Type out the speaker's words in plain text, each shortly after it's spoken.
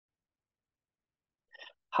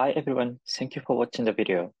Hi everyone, thank you for watching the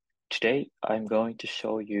video. Today I'm going to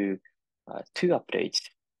show you two updates.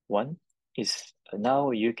 One is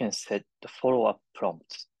now you can set the follow-up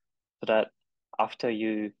prompts so that after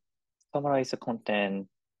you summarize the content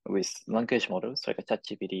with language models like a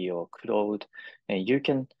ChatGPT or Claude, and you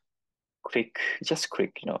can just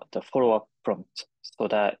click, the follow-up prompt so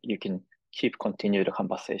that you can continue the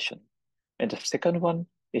conversation. And the second one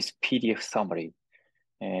is PDF summary.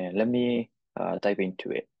 And let me dive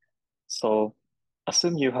into it. So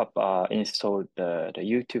assume you have installed the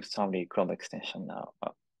YouTube Summary Chrome extension now.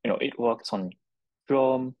 It works on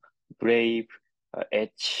Chrome, Brave,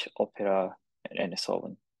 Edge, Opera, and so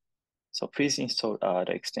on. So please install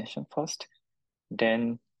the extension first.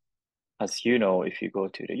 Then, as you know, if you go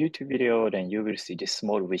to the YouTube video, then you will see this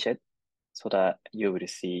small widget so that you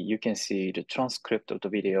can see the transcript of the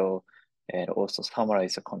video and also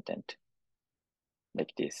summarize the content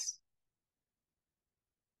like this.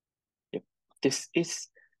 Yep. This is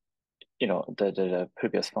the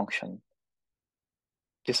previous function.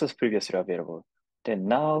 This was previously available. Then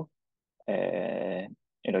now,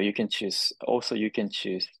 you can choose, also you can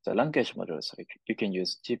choose the language models. Like you can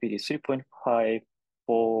use GPT 3.5,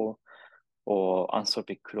 4, or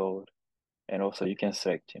Anthropic Claude. And also you can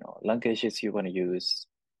select, languages you want to use.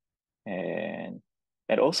 And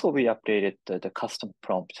also we updated the custom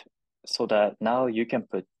prompt so that now you can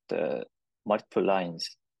put the multiple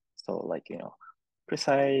lines. So like,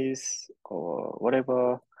 precise or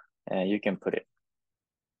whatever, you can put it.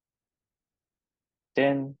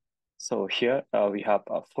 Then, so here we have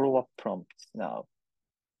a follow-up prompts now.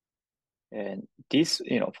 And these,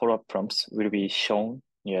 follow-up prompts will be shown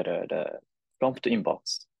near the prompt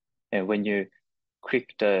inbox. And when you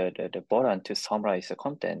click the button to summarize the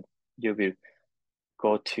content, you will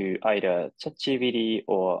go to either ChatGPT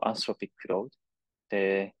or Anthropic Claude.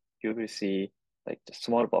 There you will see like the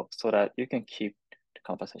small box so that you can keep the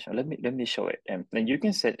conversation. Let me show it. And then you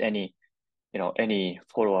can set any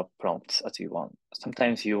follow-up prompts as you want.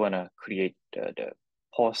 Sometimes you want to create the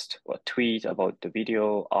post or tweet about the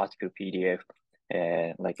video, article, PDF,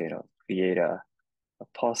 and create a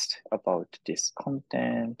post about this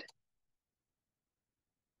content.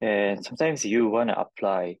 And sometimes you want to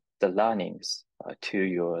apply the learnings to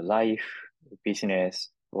your life, business,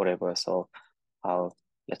 whatever. So how,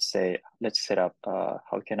 let's set up,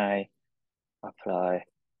 how can I apply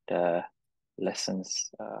the lessons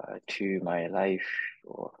to my life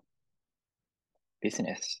or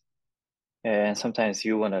business. And sometimes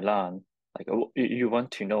you want to learn, like you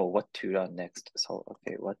want to know what to learn next. So,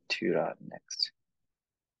 okay, what to learn next.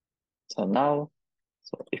 So now,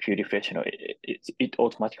 so if you refresh, it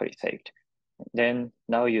automatically saved. Then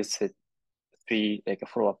now you set three like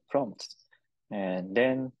follow-up prompts. And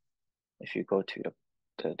then if you go to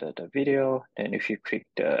the video, then if you click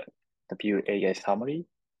the view AI summary,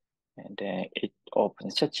 and then it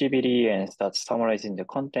opens ChatGPT and starts summarizing the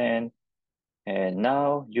content. And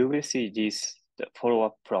now you will see the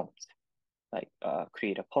follow-up prompts, like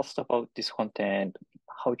create a post about this content,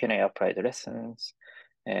 how can I apply the lessons,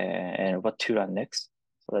 and what to run next.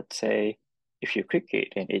 So let's say if you click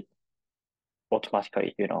it and it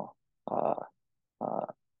automatically, uh, uh,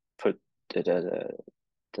 put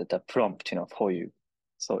the prompt, for you.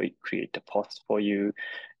 So it create the post for you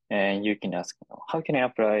and you can ask, how can I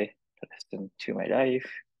apply the lesson to my life?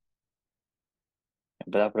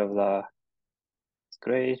 Blah, blah, blah. It's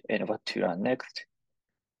great. And what to run next.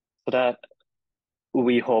 So that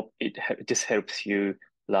we hope this helps you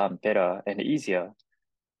learn better and easier,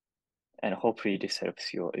 and hopefully this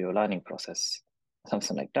helps your learning process,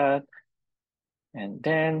 something like that. And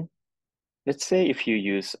then let's say if you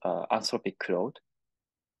use Anthropic Claude,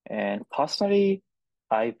 and personally,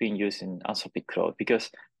 I've been using Anthropic Claude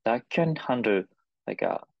because that can handle like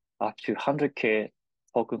up to 100K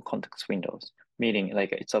token context windows, meaning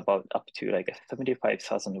like it's about up to like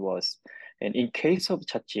 75,000 words. And in case of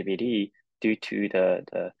ChatGPT, due to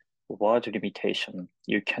the word limitation,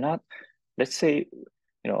 you cannot, let's say,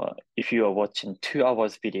 if you are watching 2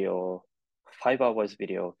 hours video, 5 hours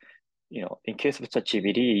video, in case of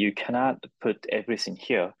ChatGPT, you cannot put everything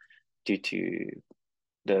here due to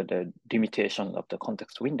the limitation of the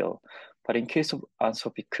context window. But in case of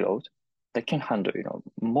Anthropic Claude, that can handle,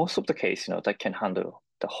 most of the case, that can handle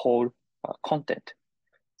the whole content.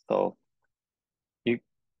 So you,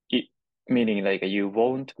 it, meaning like you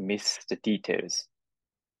won't miss the details.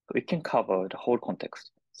 So it can cover the whole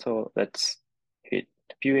context. So let's hit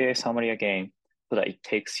view AI summary again so that it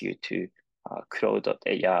takes you to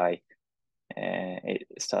Claude.ai and it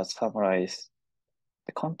starts summarize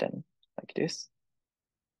the content like this.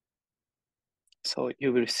 So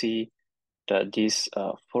you will see these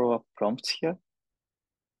follow-up prompts here,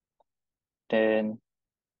 then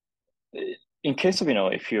in case of,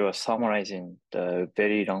 if you're summarizing the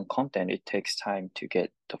very long content, it takes time to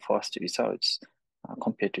get the first results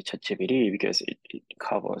compared to ChatGPT because it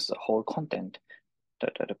covers the whole content,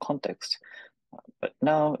 the context. But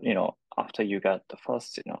now, after you got the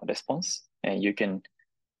first, response, and you can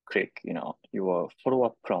click, your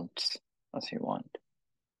follow-up prompts as you want.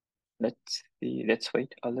 Let's see, let's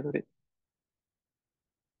wait a little bit.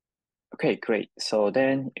 Okay, great. So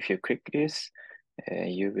then if you click this,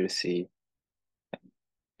 you will see,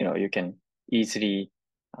 you can easily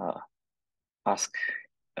ask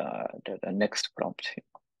the next prompt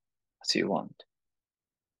as you want.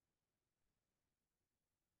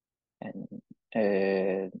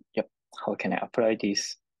 And yep, how can I apply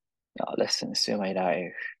these lessons to my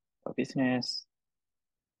life or business?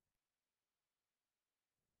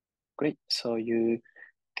 Great. So you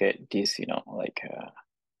get this, yeah,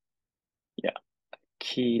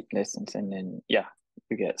 key lessons, and then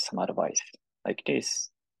you get some advice like this.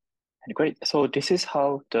 And great. So this is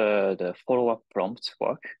how the follow-up prompts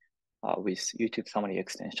work with YouTube summary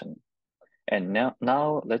extension. And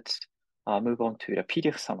now let's move on to the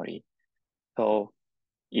PDF summary. So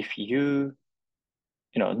if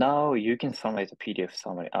now you can summarize the PDF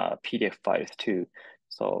summary, PDF files too.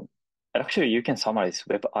 So actually you can summarize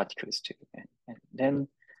web articles too. And then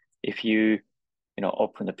if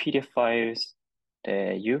open the PDF files,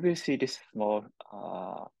 you will see this small,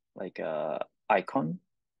 icon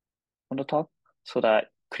on the top, so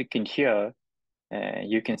that clicking here,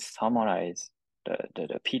 you can summarize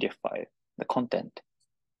the PDF file, the content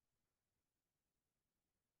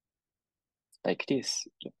like this.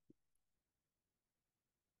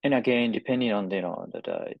 And again, depending on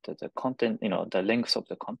the content, the length of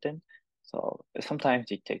the content. So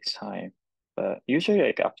sometimes it takes time, but usually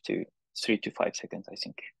like up to 3 to 5 seconds, I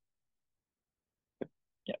think.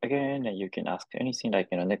 Yeah, again, you can ask anything like,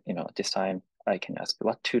 this time I can ask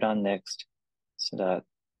what to run next, so that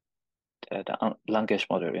the language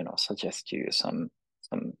model, suggests you some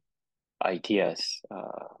ideas,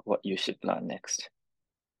 what you should learn next.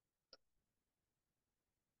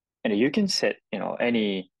 And you can set,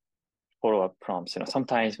 any follow-up prompts.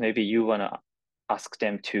 Sometimes maybe you want to ask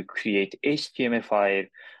them to create HTML5, I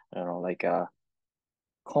don't know, like a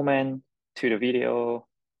comment to the video,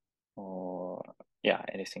 or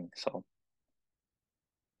anything. So,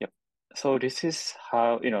 yep. So this is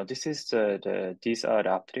how, this is these are the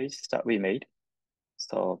updates that we made.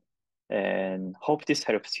 So, and hope this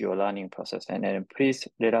helps your learning process. And then please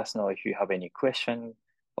let us know if you have any question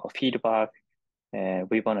or feedback, and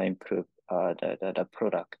we want to improve the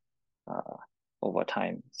product uh, over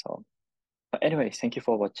time. So, but anyway, thank you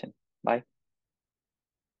for watching. Bye.